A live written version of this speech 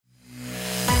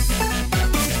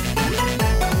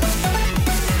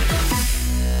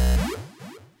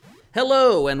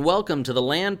Hello, and welcome to the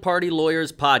Land Party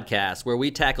Lawyers podcast, where we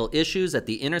tackle issues at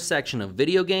the intersection of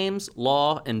video games,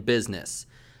 law, and business.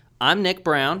 I'm Nick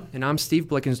Brown. And I'm Steve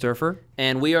Blickensderfer.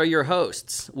 And we are your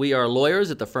hosts. We are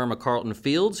lawyers at the firm of Carlton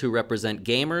Fields who represent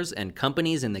gamers and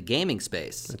companies in the gaming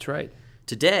space. That's right.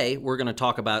 Today, we're going to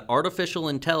talk about artificial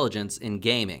intelligence in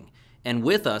gaming. And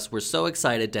with us, we're so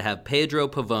excited to have Pedro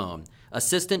Pavone,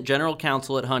 Assistant General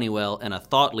Counsel at Honeywell and a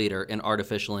thought leader in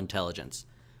artificial intelligence.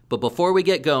 But before we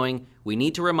get going, we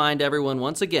need to remind everyone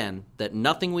once again that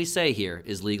nothing we say here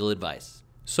is legal advice.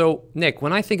 So, Nick,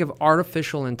 when I think of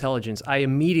artificial intelligence, I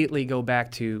immediately go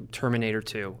back to Terminator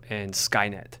 2 and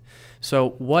Skynet.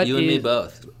 So what You and me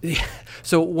both.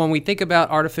 So when we think about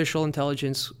artificial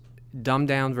intelligence, dumbed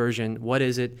down version, what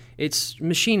is it? It's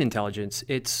machine intelligence.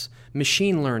 It's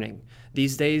machine learning.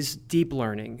 These days, deep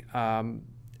learning.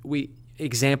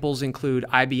 Examples include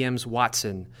IBM's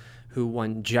Watson, who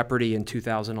won Jeopardy in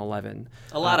 2011.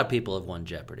 A lot of people have won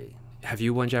Jeopardy. Have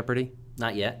you won Jeopardy?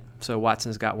 Not yet. So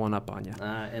Watson's got one up on you.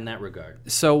 In that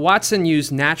regard. So Watson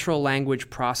used natural language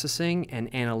processing and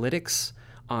analytics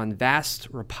on vast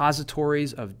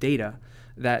repositories of data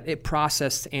that it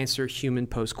processed to answer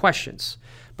human-posed questions.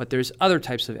 But there's other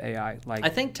types of AI, like... I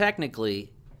think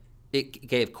technically it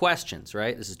gave questions,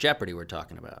 right? This is Jeopardy we're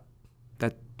talking about.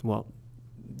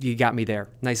 You got me there.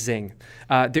 Nice zing.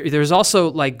 There's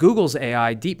also like Google's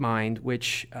AI, DeepMind,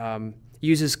 which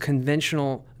uses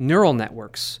conventional neural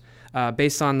networks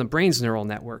based on the brain's neural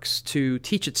networks to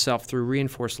teach itself through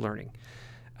reinforced learning.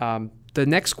 The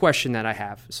next question that I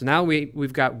have, so now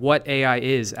we've got what AI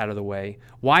is out of the way.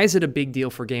 Why is it a big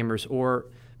deal for gamers? Or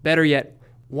better yet,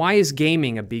 why is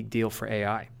gaming a big deal for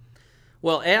AI?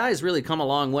 Well, AI has really come a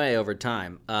long way over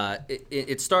time.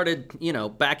 It started,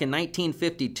 back in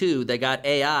 1952, they got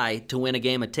AI to win a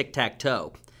game of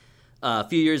tic-tac-toe. A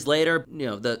few years later,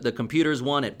 the computers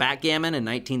won at backgammon in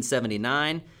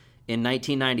 1979. In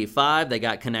 1995, they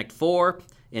got Connect 4.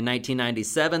 In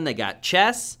 1997, they got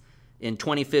chess. In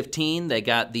 2015, they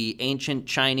got the ancient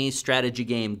Chinese strategy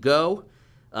game Go.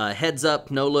 Heads Up,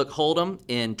 No Look Hold'em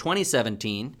in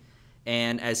 2017.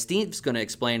 And as Steve's going to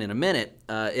explain in a minute,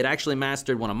 it actually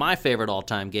mastered one of my favorite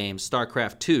all-time games,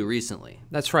 StarCraft 2, recently.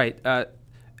 That's right.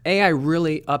 AI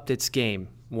really upped its game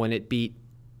when it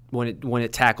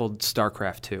tackled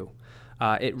StarCraft 2.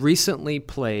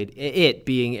 It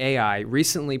being AI,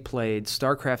 recently played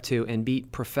StarCraft 2 and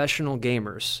beat professional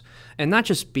gamers. And not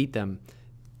just beat them,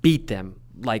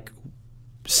 like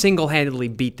single-handedly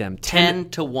beat them.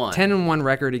 10-1. 10-1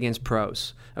 record against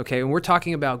pros. Okay, and we're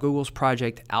talking about Google's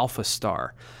project AlphaStar,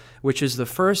 which is the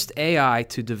first AI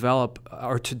to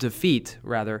defeat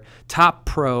top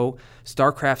pro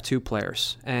StarCraft 2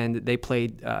 players. And they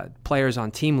played players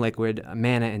on Team Liquid,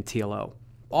 Mana, and TLO.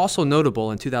 Also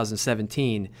notable in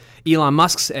 2017, Elon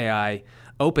Musk's AI,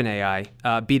 OpenAI,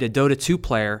 beat a Dota 2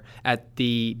 player at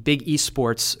the big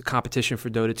esports competition for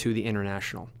Dota 2, the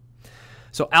International.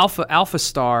 So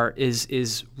AlphaStar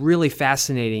is really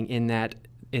fascinating in that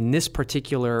in this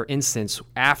particular instance,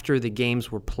 after the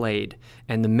games were played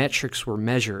and the metrics were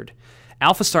measured,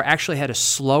 AlphaStar actually had a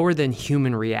slower than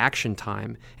human reaction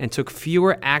time and took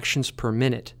fewer actions per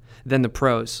minute than the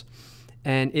pros.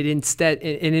 And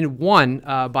it won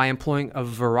by employing a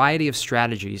variety of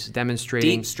strategies,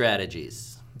 demonstrating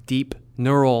deep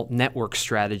neural network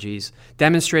strategies,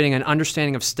 demonstrating an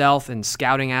understanding of stealth and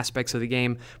scouting aspects of the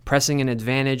game, pressing an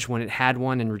advantage when it had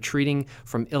one, and retreating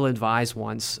from ill-advised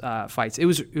fights. It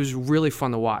was really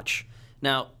fun to watch.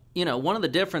 Now, one of the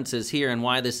differences here and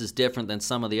why this is different than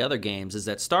some of the other games is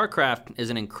that StarCraft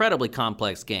is an incredibly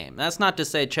complex game. That's not to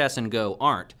say chess and Go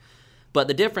aren't. But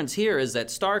the difference here is that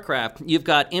StarCraft, you've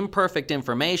got imperfect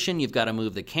information, you've got to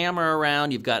move the camera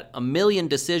around, you've got a million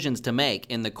decisions to make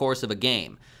in the course of a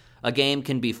game. A game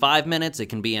can be 5 minutes, it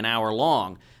can be an hour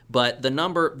long, but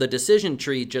the decision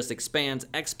tree just expands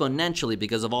exponentially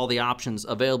because of all the options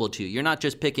available to you. You're not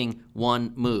just picking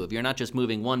one move. You're not just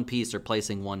moving one piece or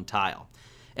placing one tile.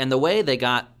 And the way they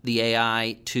got the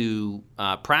AI to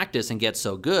practice and get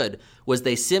so good was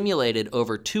they simulated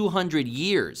over 200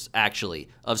 years, actually,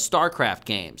 of StarCraft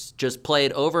games, just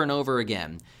played over and over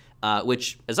again.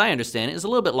 Which, as I understand it, is a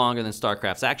little bit longer than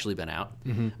StarCraft's actually been out.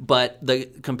 Mm-hmm. But the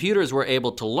computers were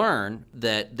able to learn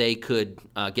that they could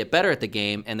get better at the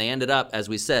game, and they ended up, as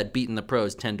we said, beating the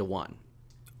pros 10-1.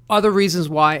 Other reasons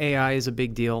why AI is a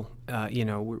big deal,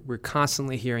 we're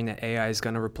constantly hearing that AI is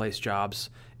going to replace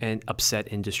jobs and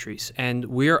upset industries. And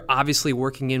we're obviously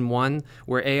working in one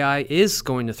where AI is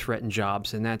going to threaten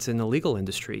jobs, and that's in the legal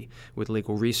industry with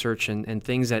legal research and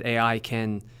things that AI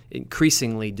can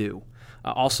increasingly do.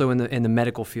 Also in the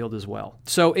medical field as well.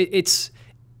 So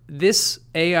this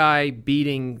AI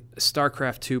beating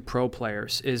StarCraft 2 pro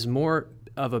players is more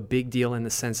of a big deal in the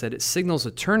sense that it signals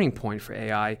a turning point for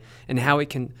AI and how it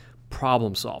can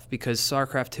problem solve, because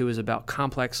StarCraft 2 is about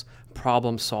complex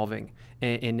problem solving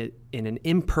in an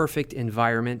imperfect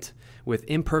environment with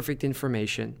imperfect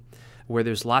information, where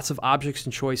there's lots of objects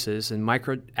and choices and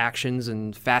micro actions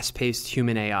and fast-paced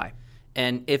human AI.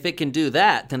 And if it can do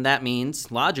that, then that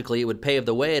means, logically, it would pave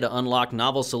the way to unlock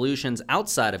novel solutions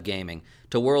outside of gaming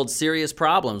to world's serious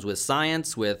problems with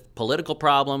science, with political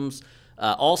problems,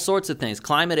 all sorts of things,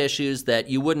 climate issues that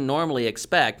you wouldn't normally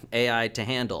expect AI to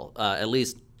handle, at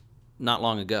least not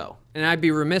long ago. And I'd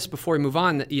be remiss before we move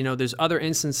on that, there's other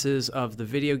instances of the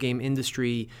video game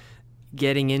industry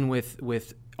getting in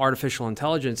with artificial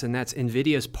intelligence, and that's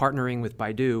NVIDIA's partnering with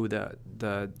Baidu,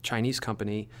 the Chinese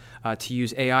company, to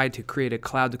use AI to create a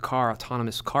cloud-to-car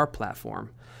autonomous car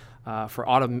platform for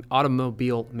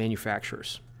automobile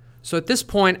manufacturers. So at this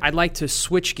point, I'd like to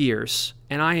switch gears,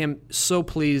 and I am so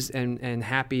pleased and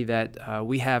happy that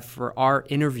we have for our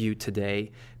interview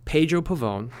today Pedro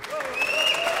Pavon,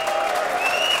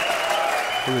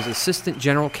 who is Assistant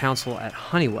General Counsel at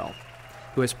Honeywell,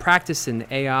 who has practiced in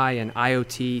the AI and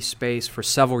IoT space for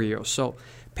several years. So,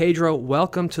 Pedro,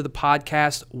 welcome to the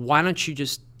podcast. Why don't you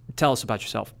just tell us about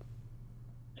yourself?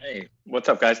 Hey, what's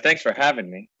up, guys? Thanks for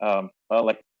having me.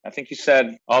 Like I think you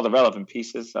said all the relevant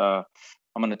pieces.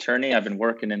 I'm an attorney. I've been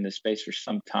working in this space for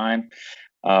some time,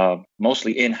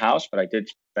 mostly in-house, but I did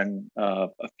spend a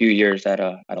few years at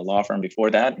a law firm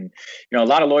before that. And a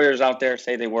lot of lawyers out there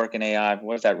say they work in AI.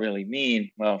 What does that really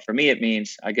mean? Well, for me, it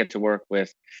means I get to work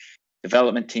with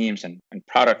development teams and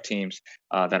product teams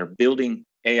that are building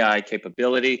AI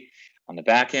capability on the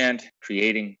back end,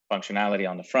 creating functionality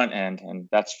on the front end. And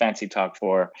that's fancy talk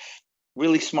for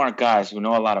really smart guys who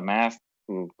know a lot of math,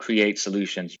 who create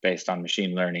solutions based on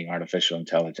machine learning, artificial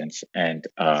intelligence, and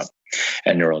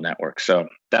neural networks. So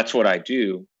that's what I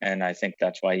do, and I think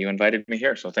that's why you invited me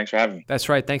here. So thanks for having me. That's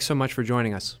right. Thanks so much for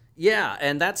joining us. Yeah,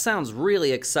 and that sounds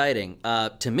really exciting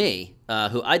to me,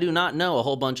 who I do not know a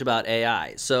whole bunch about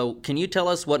AI. So can you tell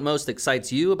us what most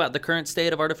excites you about the current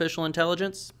state of artificial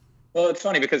intelligence? Well, it's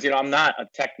funny because I'm not a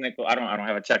technical. I don't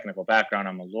have a technical background.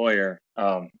 I'm a lawyer,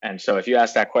 and so if you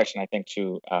ask that question, I think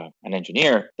to an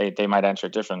engineer, they might answer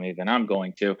it differently than I'm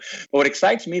going to. But what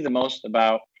excites me the most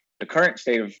about the current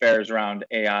state of affairs around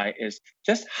AI is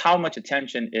just how much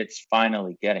attention it's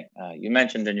finally getting. You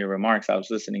mentioned in your remarks, I was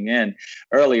listening in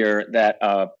earlier, that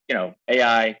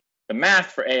AI, the math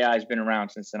for AI has been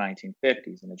around since the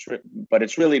 1950s, but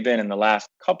it's really been in the last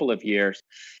couple of years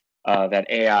that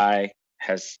AI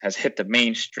has hit the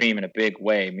mainstream in a big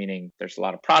way, meaning there's a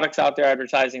lot of products out there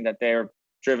advertising that they're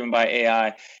driven by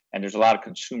AI, and there's a lot of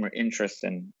consumer interest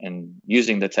in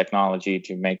using the technology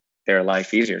to make their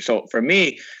life easier. So for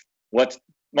me, what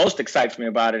most excites me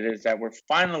about it is that we're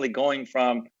finally going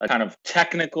from a kind of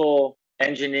technical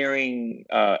engineering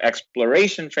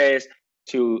exploration phase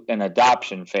to an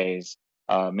adoption phase,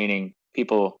 meaning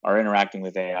people are interacting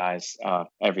with AIs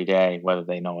every day, whether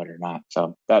they know it or not.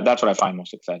 So that's what I find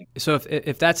most exciting. So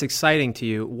if that's exciting to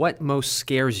you, what most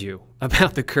scares you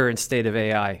about the current state of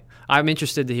AI? I'm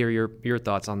interested to hear your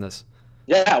thoughts on this.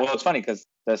 Yeah, well, it's funny because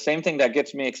the same thing that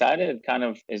gets me excited kind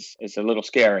of is a little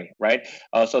scary, right?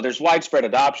 So there's widespread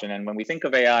adoption. And when we think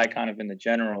of AI kind of in the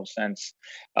general sense,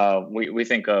 we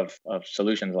think of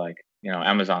solutions like,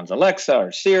 Amazon's Alexa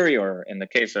or Siri, or in the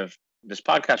case of this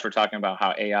podcast, we're talking about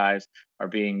how AIs are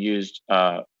being used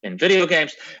in video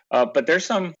games. But there's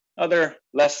some other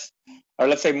less, or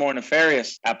let's say more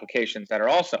nefarious applications that are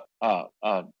also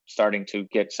starting to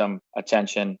get some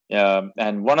attention.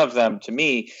 And one of them, to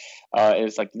me,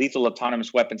 is like lethal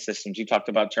autonomous weapon systems. You talked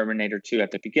about Terminator 2 at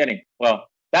the beginning. Well,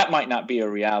 that might not be a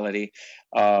reality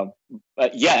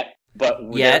yet.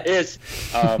 But there is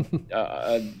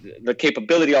the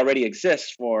capability already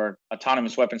exists for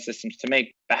autonomous weapon systems to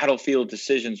make battlefield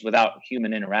decisions without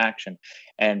human interaction.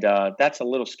 And that's a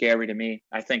little scary to me.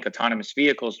 I think autonomous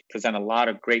vehicles present a lot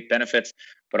of great benefits,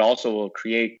 but also will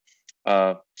create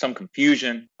some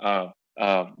confusion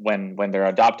when they're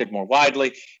adopted more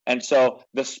widely. And so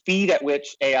the speed at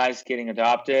which AI is getting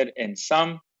adopted in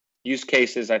some use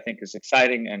cases, I think, is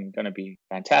exciting and going to be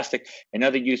fantastic. In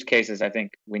other use cases, I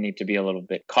think we need to be a little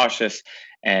bit cautious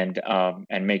and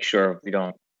make sure we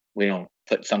don't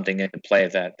put something into play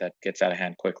that gets out of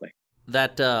hand quickly.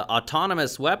 That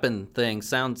autonomous weapon thing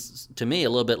sounds to me a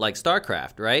little bit like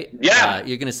StarCraft, right? Yeah.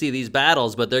 You're going to see these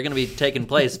battles, but they're going to be taking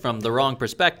place from the wrong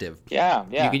perspective. Yeah.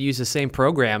 You could use the same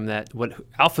program that what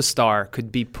AlphaStar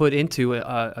could be put into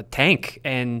a tank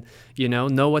and,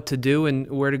 know what to do and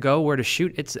where to go, where to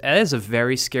shoot. It is a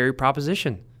very scary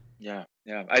proposition. Yeah.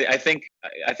 I think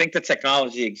the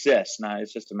technology exists now.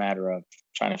 It's just a matter of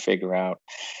trying to figure out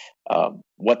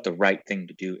what the right thing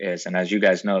to do is. And as you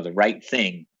guys know, the right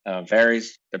thing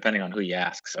varies depending on who you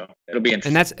ask. So it'll be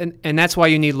interesting. And that's why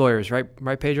you need lawyers, right?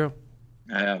 Right, Pedro?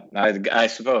 I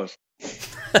suppose.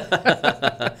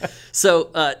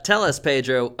 So tell us,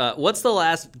 Pedro, what's the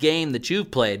last game that you've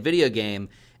played, video game,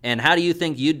 and how do you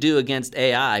think you'd do against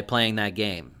AI playing that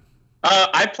game?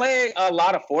 I play a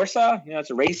lot of Forza.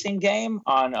 It's a racing game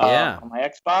on my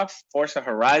Xbox. Forza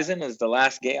Horizon is the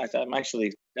last game. I'm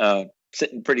actually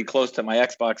sitting pretty close to my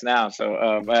Xbox now, so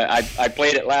I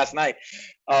played it last night.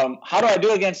 How do I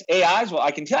do against AIs? Well,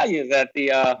 I can tell you that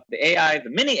the AI, the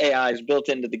mini AIs built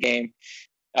into the game,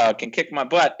 can kick my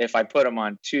butt if I put them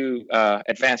on too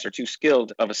advanced or too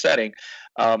skilled of a setting.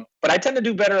 But I tend to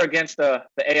do better against the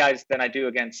AIs than I do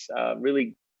against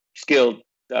really skilled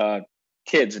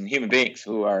kids and human beings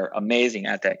who are amazing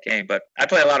at that game. But I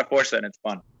play a lot of Forza and it's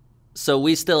fun. So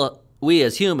we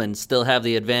as humans still have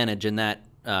the advantage in that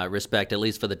respect, at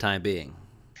least for the time being.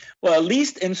 Well, at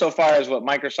least insofar as what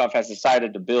Microsoft has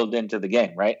decided to build into the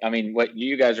game, right? I mean, what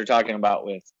you guys are talking about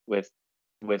with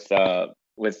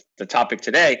the topic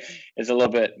today is a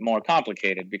little bit more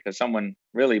complicated because someone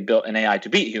really built an AI to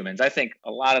beat humans. I think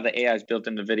a lot of the AIs built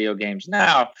into video games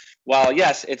now, while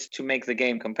yes, it's to make the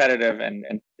game competitive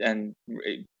and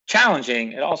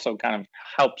challenging, it also kind of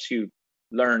helps you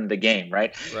learn the game,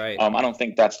 right? Right. I don't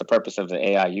think that's the purpose of the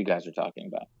AI you guys are talking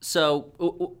about.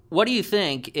 So, what do you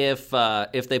think if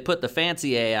they put the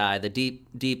fancy AI, the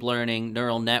deep learning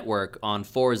neural network, on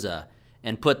Forza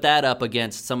and put that up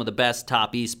against some of the best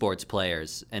top esports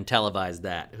players and televise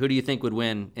that? Who do you think would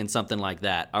win in something like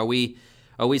that? Are we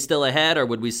still ahead, or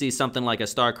would we see something like a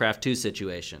StarCraft 2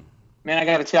 situation? Man, I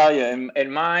got to tell you,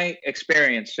 in my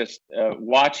experience, just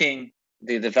watching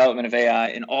the development of AI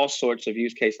in all sorts of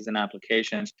use cases and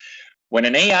applications, when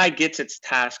an AI gets its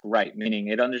task right, meaning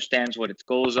it understands what its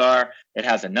goals are, it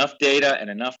has enough data and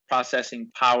enough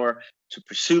processing power to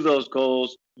pursue those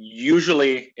goals.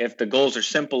 Usually, if the goals are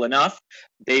simple enough,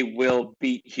 they will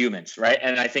beat humans, right?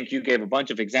 And I think you gave a bunch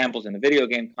of examples in the video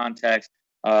game context,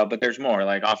 but there's more.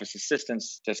 Like office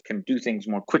assistants just can do things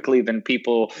more quickly than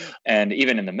people, and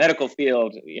even in the medical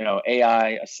field,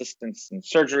 AI assistants in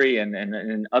surgery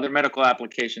and other medical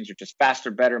applications are just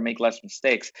faster, better, make less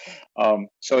mistakes.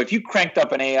 So if you cranked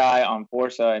up an AI on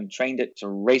Forza and trained it to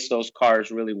race those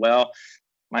cars really well,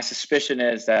 my suspicion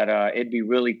is that it'd be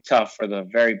really tough for the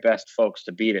very best folks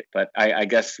to beat it. But I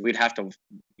guess they'd have to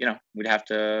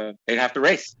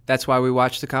race. That's why we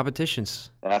watch the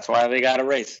competitions. That's why they got to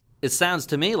race. It sounds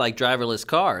to me like driverless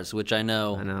cars, which I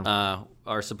know.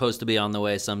 Are supposed to be on the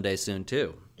way someday soon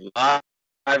too.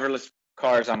 Driverless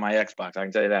cars on my Xbox. I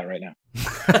can tell you that right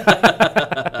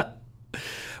now.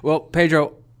 Well,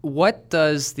 Pedro, what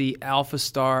does the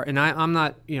AlphaStar, and I'm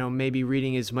not, maybe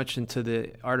reading as much into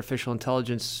the artificial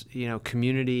intelligence,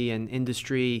 community and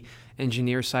industry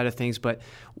engineer side of things, but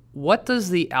what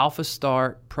does the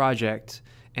AlphaStar project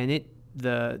and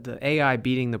the AI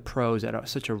beating the pros at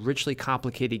such a richly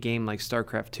complicated game like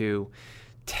StarCraft 2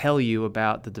 tell you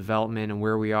about the development and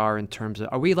where we are in terms of,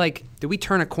 did we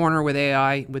turn a corner with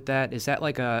AI with that? Is that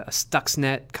like a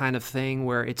Stuxnet kind of thing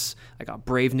where it's like a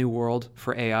brave new world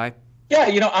for AI?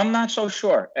 Yeah, I'm not so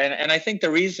sure. And I think the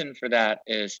reason for that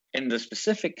is in the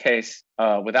specific case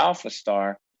with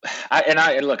AlphaStar,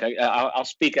 I'll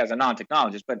speak as a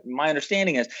non-technologist, but my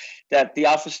understanding is that the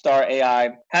AlphaStar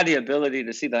AI had the ability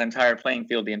to see the entire playing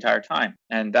field the entire time.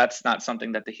 And that's not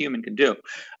something that the human can do.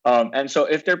 And so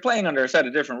if they're playing under a set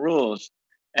of different rules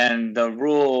and the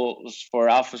rules for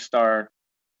AlphaStar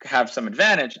have some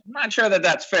advantage, I'm not sure that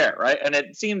that's fair, right? And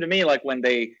it seemed to me like when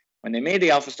they made the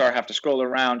AlphaStar have to scroll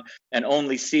around and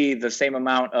only see the same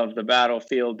amount of the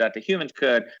battlefield that the humans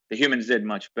could, the humans did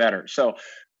much better. So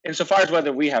insofar as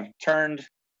whether we have turned,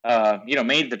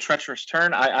 made the treacherous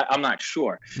turn, I'm not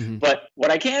sure. Mm-hmm. But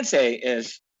what I can say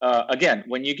is, again,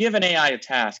 when you give an AI a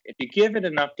task, if you give it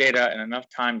enough data and enough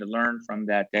time to learn from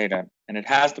that data, and it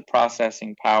has the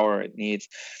processing power it needs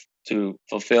to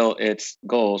fulfill its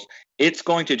goals, it's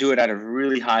going to do it at a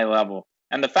really high level.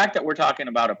 And the fact that we're talking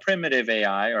about a primitive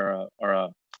AI or a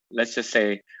let's just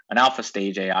say an alpha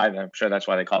stage AI, I'm sure that's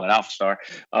why they call it AlphaStar,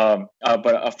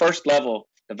 but a first level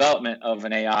development of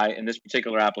an AI in this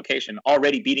particular application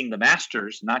already beating the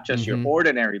masters, not just your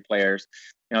ordinary players,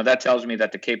 that tells me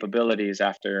that the capabilities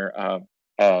after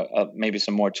maybe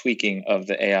some more tweaking of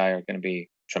the AI are going to be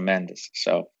tremendous.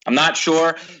 So I'm not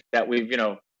sure that we've,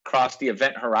 crossed the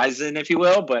event horizon, if you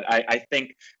will, but I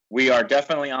think we are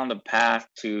definitely on the path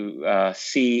to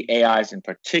see AIs in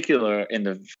particular in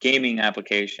the gaming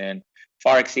application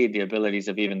far exceed the abilities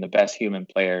of even the best human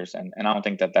players, and I don't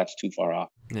think that that's too far off.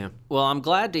 Yeah. Well, I'm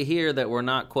glad to hear that we're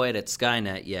not quite at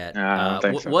Skynet yet. I don't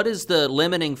think so. What is the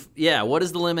limiting? Yeah, what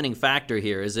is the limiting factor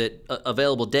here? Is it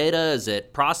available data? Is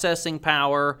it processing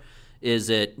power? Is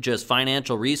it just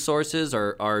financial resources?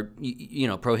 Or are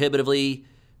prohibitively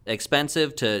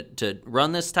expensive to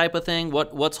run this type of thing?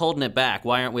 What's holding it back?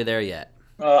 Why aren't we there yet?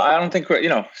 I don't think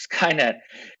Skynet.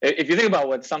 If you think about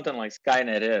what something like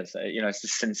Skynet is, it's a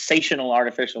sensational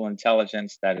artificial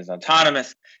intelligence that is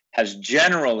autonomous, has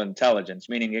general intelligence,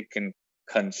 meaning it can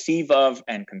conceive of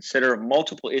and consider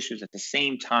multiple issues at the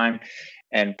same time,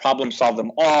 and problem solve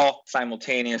them all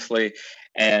simultaneously,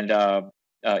 and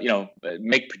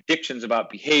make predictions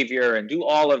about behavior and do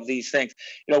all of these things.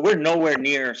 We're nowhere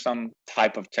near some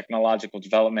type of technological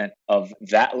development of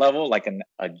that level, like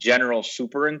a general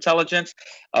super intelligence.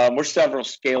 We're several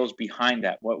scales behind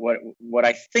that. What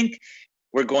I think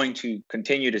we're going to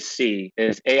continue to see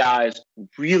is AIs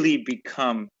really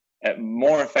become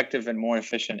more effective and more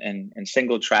efficient in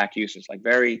single track uses, like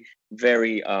very,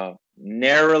 very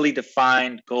narrowly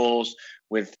defined goals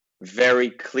with very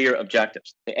clear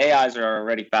objectives. The AIs are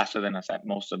already faster than us at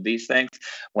most of these things.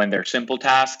 When they're simple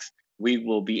tasks, we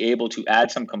will be able to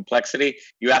add some complexity.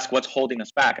 You ask what's holding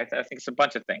us back. I think it's a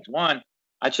bunch of things. One,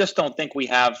 I just don't think we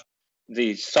have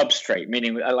the substrate,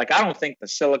 meaning I don't think the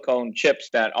silicone chips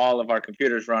that all of our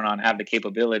computers run on have the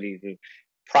capability to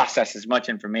process as much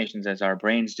information as our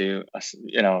brains do,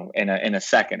 in a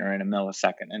second or in a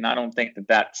millisecond. And I don't think that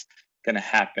that's going to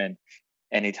happen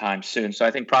anytime soon. So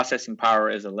I think processing power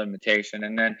is a limitation.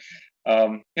 And then,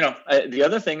 the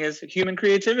other thing is human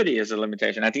creativity is a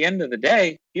limitation. At the end of the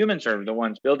day, humans are the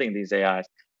ones building these AIs.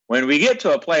 When we get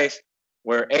to a place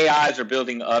where AIs are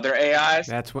building other AIs,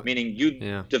 meaning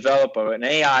you develop an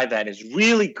AI that is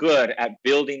really good at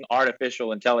building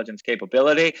artificial intelligence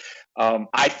capability,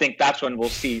 I think that's when we'll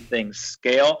see things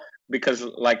scale. Because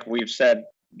like we've said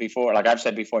before, like I've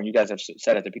said before, and you guys have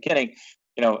said at the beginning,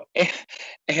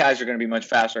 AIs are going to be much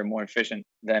faster and more efficient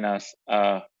than us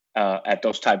at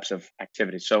those types of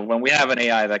activities. So when we have an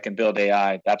AI that can build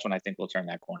AI, that's when I think we'll turn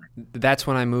that corner. That's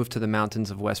when I move to the mountains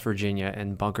of West Virginia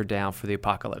and bunker down for the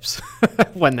apocalypse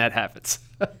when that happens.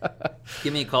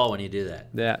 Give me a call when you do that.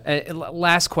 Yeah.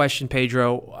 Last question,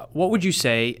 Pedro. What would you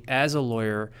say as a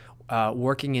lawyer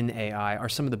working in AI are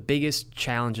some of the biggest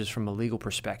challenges from a legal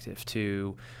perspective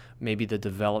to maybe the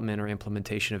development or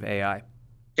implementation of AI?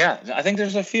 Yeah, I think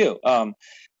there's a few.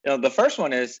 The first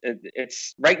one is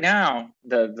it's right now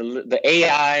the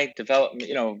AI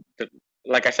development.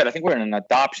 Like I said, I think we're in an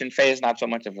adoption phase, not so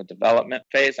much of a development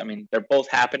phase. I mean, they're both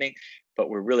happening, but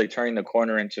we're really turning the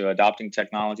corner into adopting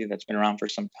technology that's been around for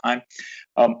some time.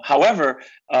 However,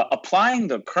 applying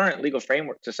the current legal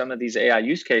framework to some of these AI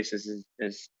use cases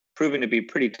is proving to be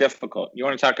pretty difficult. You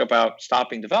want to talk about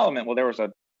stopping development? Well, there was a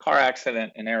car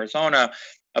accident in Arizona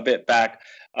a bit back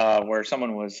where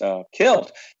someone was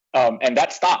killed. And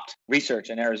that stopped research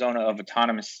in Arizona of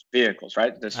autonomous vehicles,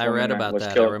 right? I read about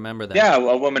that. Killed. I remember that. Yeah,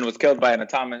 a woman was killed by in a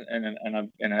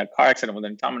car accident with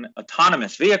an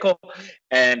autonomous vehicle,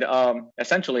 and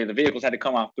essentially the vehicles had to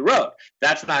come off the road.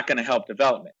 That's not going to help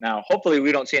development. Now, hopefully,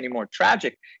 we don't see any more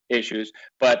tragic issues,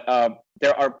 but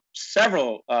there are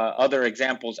several other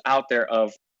examples out there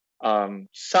of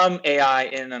some AI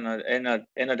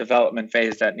in a development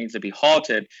phase that needs to be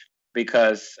halted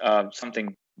because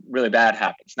something really bad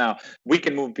happens. Now, we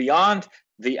can move beyond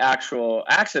the actual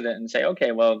accident and say,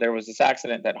 okay, well, there was this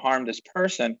accident that harmed this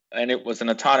person and it was an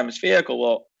autonomous vehicle.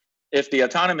 Well, if the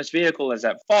autonomous vehicle is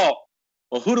at fault,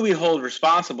 well, who do we hold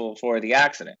responsible for the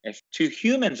accident? If two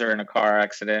humans are in a car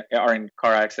accident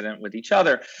with each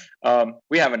other,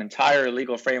 we have an entire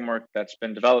legal framework that's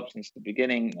been developed since the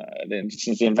beginning,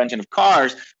 since the invention of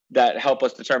cars, that help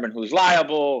us determine who's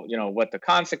liable, what the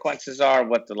consequences are,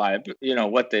 what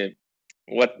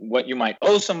you might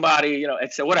owe somebody,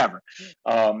 it's whatever.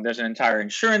 There's an entire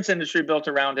insurance industry built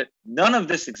around it. None of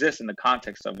this exists in the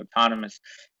context of autonomous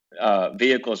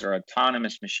vehicles or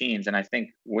autonomous machines, and I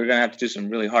think we're going to have to do some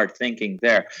really hard thinking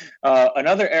there.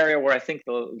 Another area where I think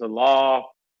the law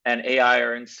and AI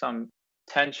are in some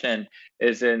tension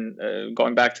is in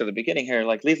going back to the beginning here,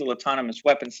 like lethal autonomous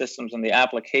weapon systems and the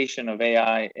application of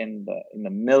AI in the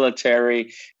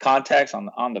military context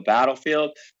on the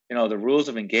battlefield. The rules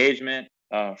of engagement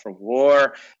for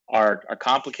war are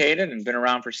complicated and been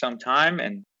around for some time,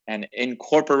 and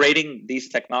incorporating these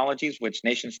technologies, which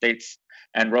nation states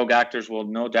and rogue actors will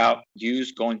no doubt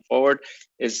use going forward,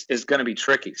 is going to be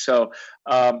tricky. So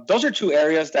those are two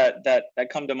areas that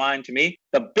come to mind to me.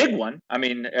 The big one,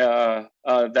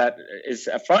 that is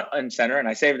front and center, and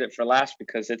I saved it for last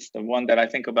because it's the one that I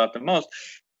think about the most,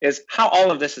 is how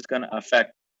all of this is going to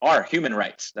affect our human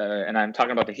rights, and I'm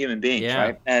talking about the human beings,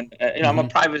 right? And I'm a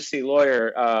privacy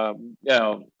lawyer.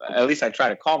 At least I try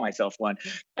to call myself one.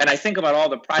 And I think about all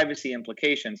the privacy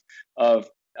implications of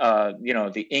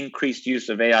the increased use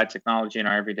of AI technology in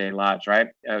our everyday lives, right?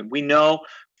 We know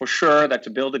for sure that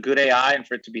to build a good AI and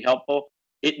for it to be helpful,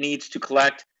 it needs to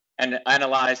collect and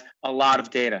analyze a lot of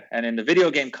data. And in the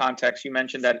video game context, you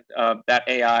mentioned that that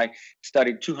AI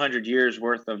studied 200 years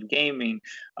worth of gaming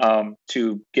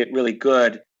to get really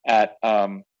good at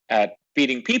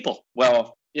feeding people.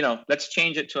 Well, let's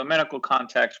change it to a medical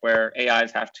context where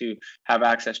AIs have to have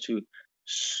access to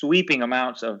sweeping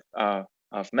amounts of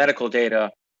medical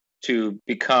data to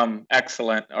become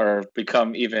excellent or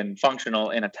become even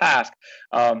functional in a task.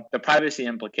 The privacy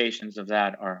implications of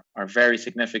that are very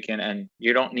significant, and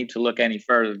you don't need to look any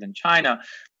further than China,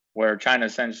 where China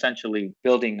is essentially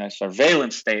building a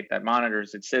surveillance state that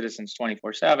monitors its citizens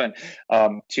 24/7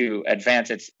 to advance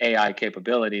its AI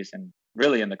capabilities. And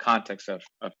really in the context of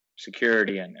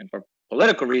security and for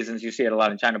political reasons, you see it a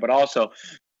lot in China, but also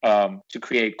to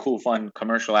create cool, fun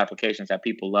commercial applications that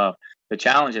people love. The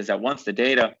challenge is that once the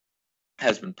data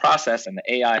has been processed and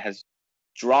the AI has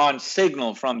drawn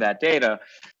signal from that data,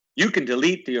 you can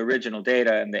delete the original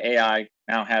data and the AI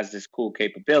now has this cool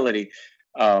capability.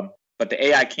 But the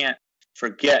AI can't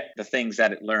forget the things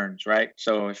that it learns, right?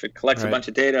 So if it collects a bunch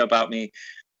of data about me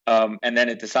and then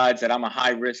it decides that I'm a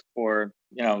high risk for,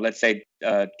 let's say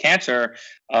cancer,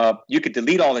 you could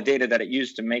delete all the data that it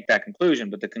used to make that conclusion,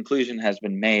 but the conclusion has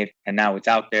been made and now it's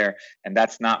out there. And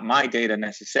that's not my data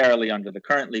necessarily under the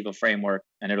current legal framework.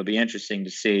 And it'll be interesting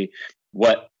to see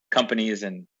what companies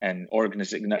and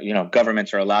organizations,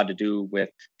 governments are allowed to do with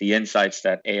the insights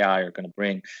that AI are going to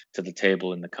bring to the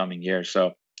table in the coming years.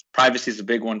 So privacy is a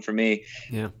big one for me.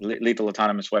 Yeah. Lethal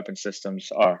autonomous weapon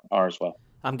systems are as well.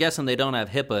 I'm guessing they don't have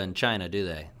HIPAA in China, do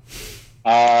they?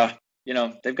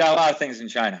 They've got a lot of things in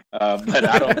China, but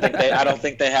I don't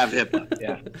think they have HIPAA.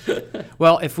 Yeah.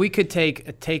 Well, if we could take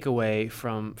a takeaway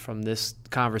from this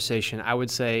conversation, I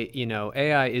would say,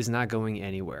 AI is not going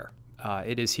anywhere.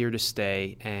 It is here to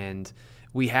stay, and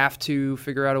we have to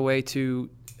figure out a way to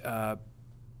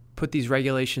put these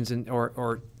regulations in,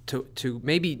 or to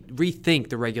maybe rethink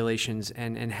the regulations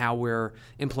and how we're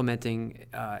implementing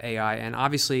AI. And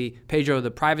obviously, Pedro,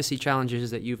 the privacy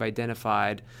challenges that you've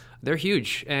identified, they're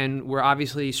huge. And we're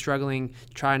obviously struggling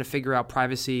trying to figure out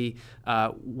privacy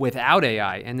without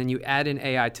AI. And then you add in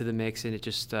AI to the mix, and it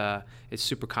just it's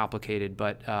super complicated.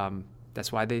 But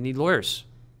that's why they need lawyers.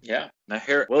 Yeah, now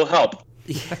here we'll help.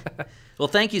 Well,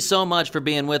 thank you so much for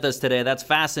being with us today. That's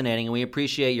fascinating, and we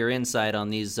appreciate your insight on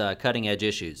these cutting-edge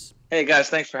issues. Hey, guys,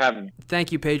 thanks for having me.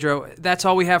 Thank you, Pedro. That's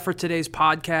all we have for today's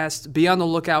podcast. Be on the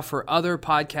lookout for other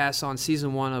podcasts on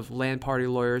Season 1 of Land Party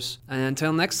Lawyers. And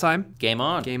until next time, game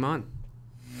on. Game on.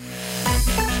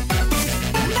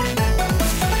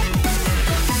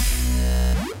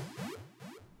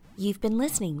 You've been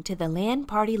listening to the Land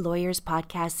Party Lawyers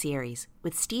podcast series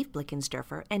with Steve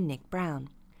Blickensderfer and Nick Brown.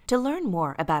 To learn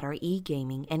more about our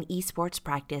e-gaming and esports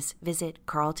practice, visit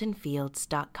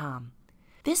carltonfields.com.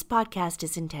 This podcast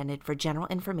is intended for general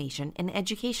information and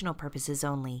educational purposes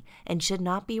only and should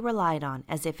not be relied on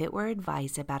as if it were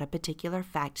advice about a particular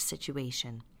fact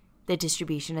situation. The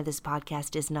distribution of this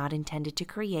podcast is not intended to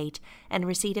create, and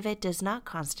receipt of it does not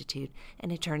constitute an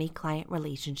attorney-client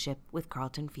relationship with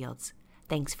Carlton Fields.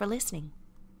 Thanks for listening.